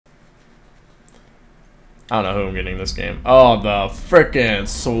I don't know who I'm getting this game. Oh, the frickin'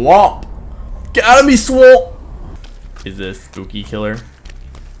 swamp. Get out of me, swamp. Is this spooky killer?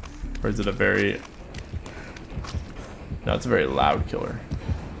 Or is it a very... No, it's a very loud killer.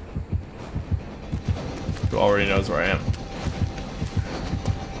 Who already knows where I am.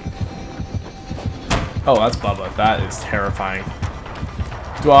 Oh, that's Bubba. That is terrifying.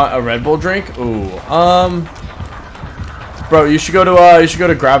 Do I want a Red Bull drink? Ooh. Bro, you should go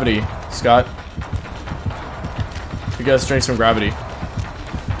to Gravity, Scott. You guys drink some Gravity.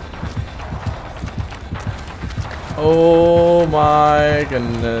 Oh my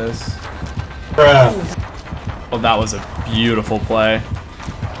goodness. Bruh. Oh, that was a beautiful play.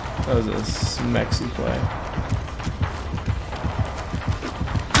 That was a smexy play.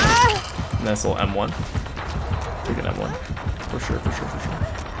 Nice little M1. Take an M1. For sure, for sure, for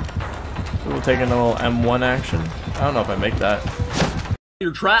sure. We'll take a little M1 action. I don't know if I make that.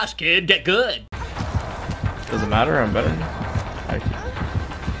 You're trash, kid. Get good. Doesn't matter, I'm better.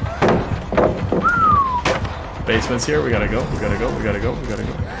 Basement's here, we gotta go, we gotta go, we gotta go, we gotta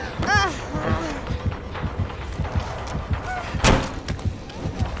go.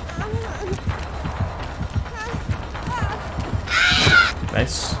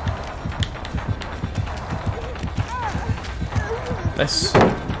 Nice. Nice.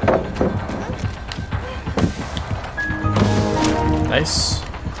 Nice.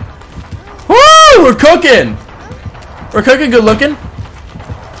 Woo! We're cooking! We're cooking, good looking.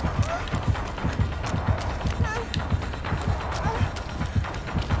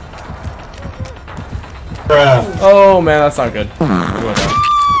 Oh man, that's not good.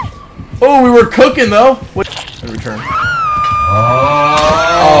 Oh, we were cooking though. What? Return.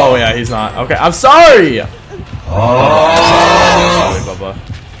 Oh yeah, he's not. Okay, I'm sorry. I'm sorry, Bubba.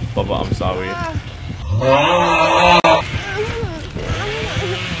 Bubba, I'm sorry.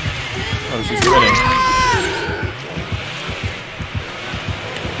 Oh, she's spinning.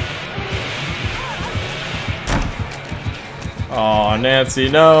 Oh, Nancy,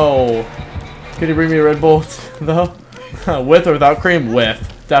 no. Can you bring me a Red Bull though? With or without cream? With.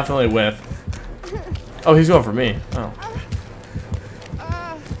 Definitely with. Oh, he's going for me. Oh.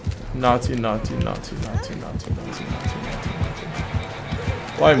 Naughty, naughty, naughty, naughty, naughty, naughty, naughty, naughty, naughty.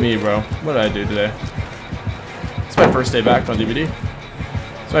 Why me, bro? What did I do today? It's my first day back on DVD.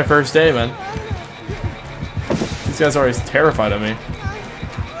 It's my first day, man. These guys are always terrified of me.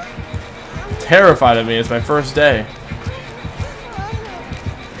 Terrified of me. It's my first day.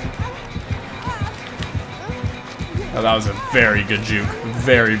 Oh, that was a very good juke.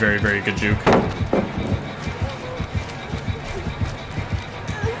 Very, very, very good juke.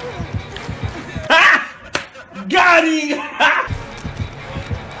 Ha! Got him! Ha!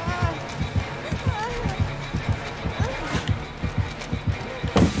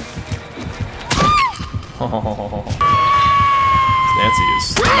 Oh. Nancy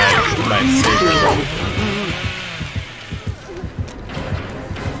is nice savior.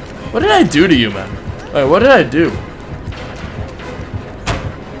 What did I do to you, man? Wait, what did I do?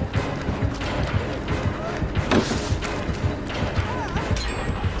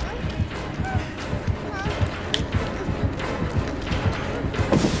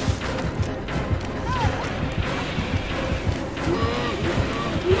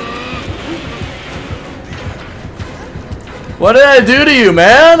 What did I do to you,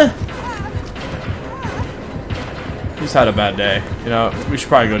 man? He's had a bad day. You know, we should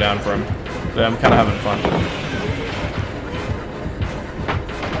probably go down for him. But I'm kind of having fun.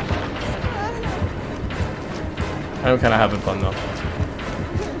 I'm kind of having fun, though.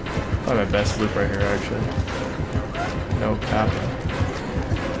 Probably my best loop right here, actually. No cap.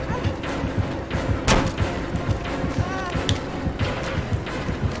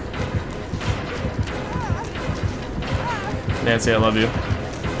 Nancy, I love you.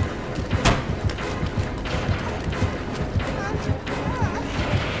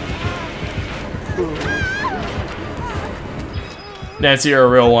 Nancy, you're a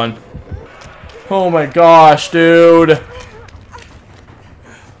real one. Oh my gosh, dude.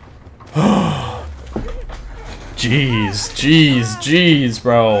 Jeez, jeez, jeez,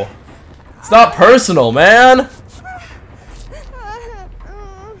 bro. It's not personal, man.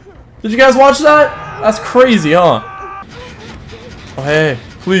 Did you guys watch that? That's crazy, huh? Oh, hey,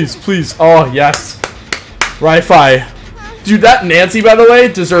 please, please. Oh, yes. Wi-Fi. Dude, that Nancy, by the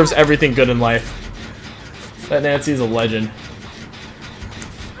way, deserves everything good in life. That Nancy is a legend.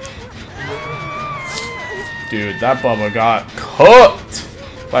 Dude, that Bubba got cooked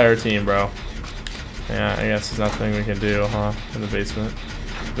by our team, bro. Yeah, I guess there's nothing we can do, huh? In the basement.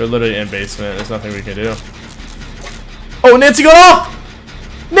 They're literally in basement. There's nothing we can do. Oh, Nancy got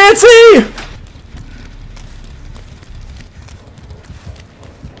off! Nancy!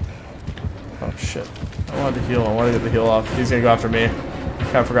 wanted to heal. I wanted to get the heal off. He's gonna go after me.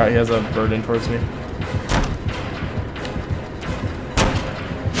 I forgot he has a burden towards me.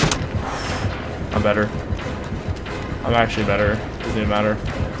 I'm better. I'm actually better. Doesn't even matter.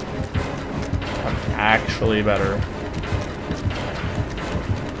 I'm actually better.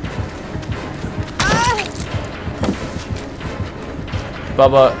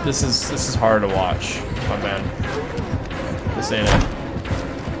 Bubba, this is hard to watch, my man. This ain't it.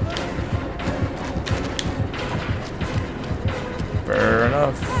 Fair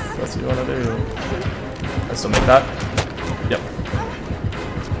enough. That's what you want to do. I still make that. Yep.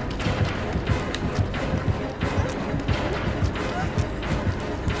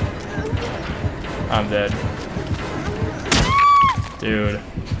 I'm dead. Dude.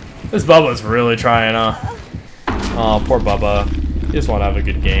 This Bubba's really trying, Oh, poor Bubba. He just want to have a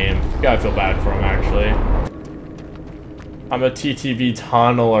good game. Gotta feel bad for him, actually. I'm a TTV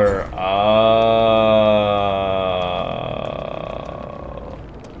tunneler.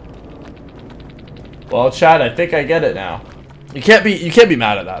 Well, Chad, I think I get it now. You can't be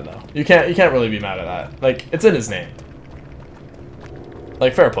mad at that though. You can't really be mad at that. Like, it's in his name.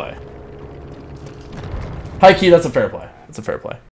 Like, fair play. High key, that's a fair play. That's a fair play.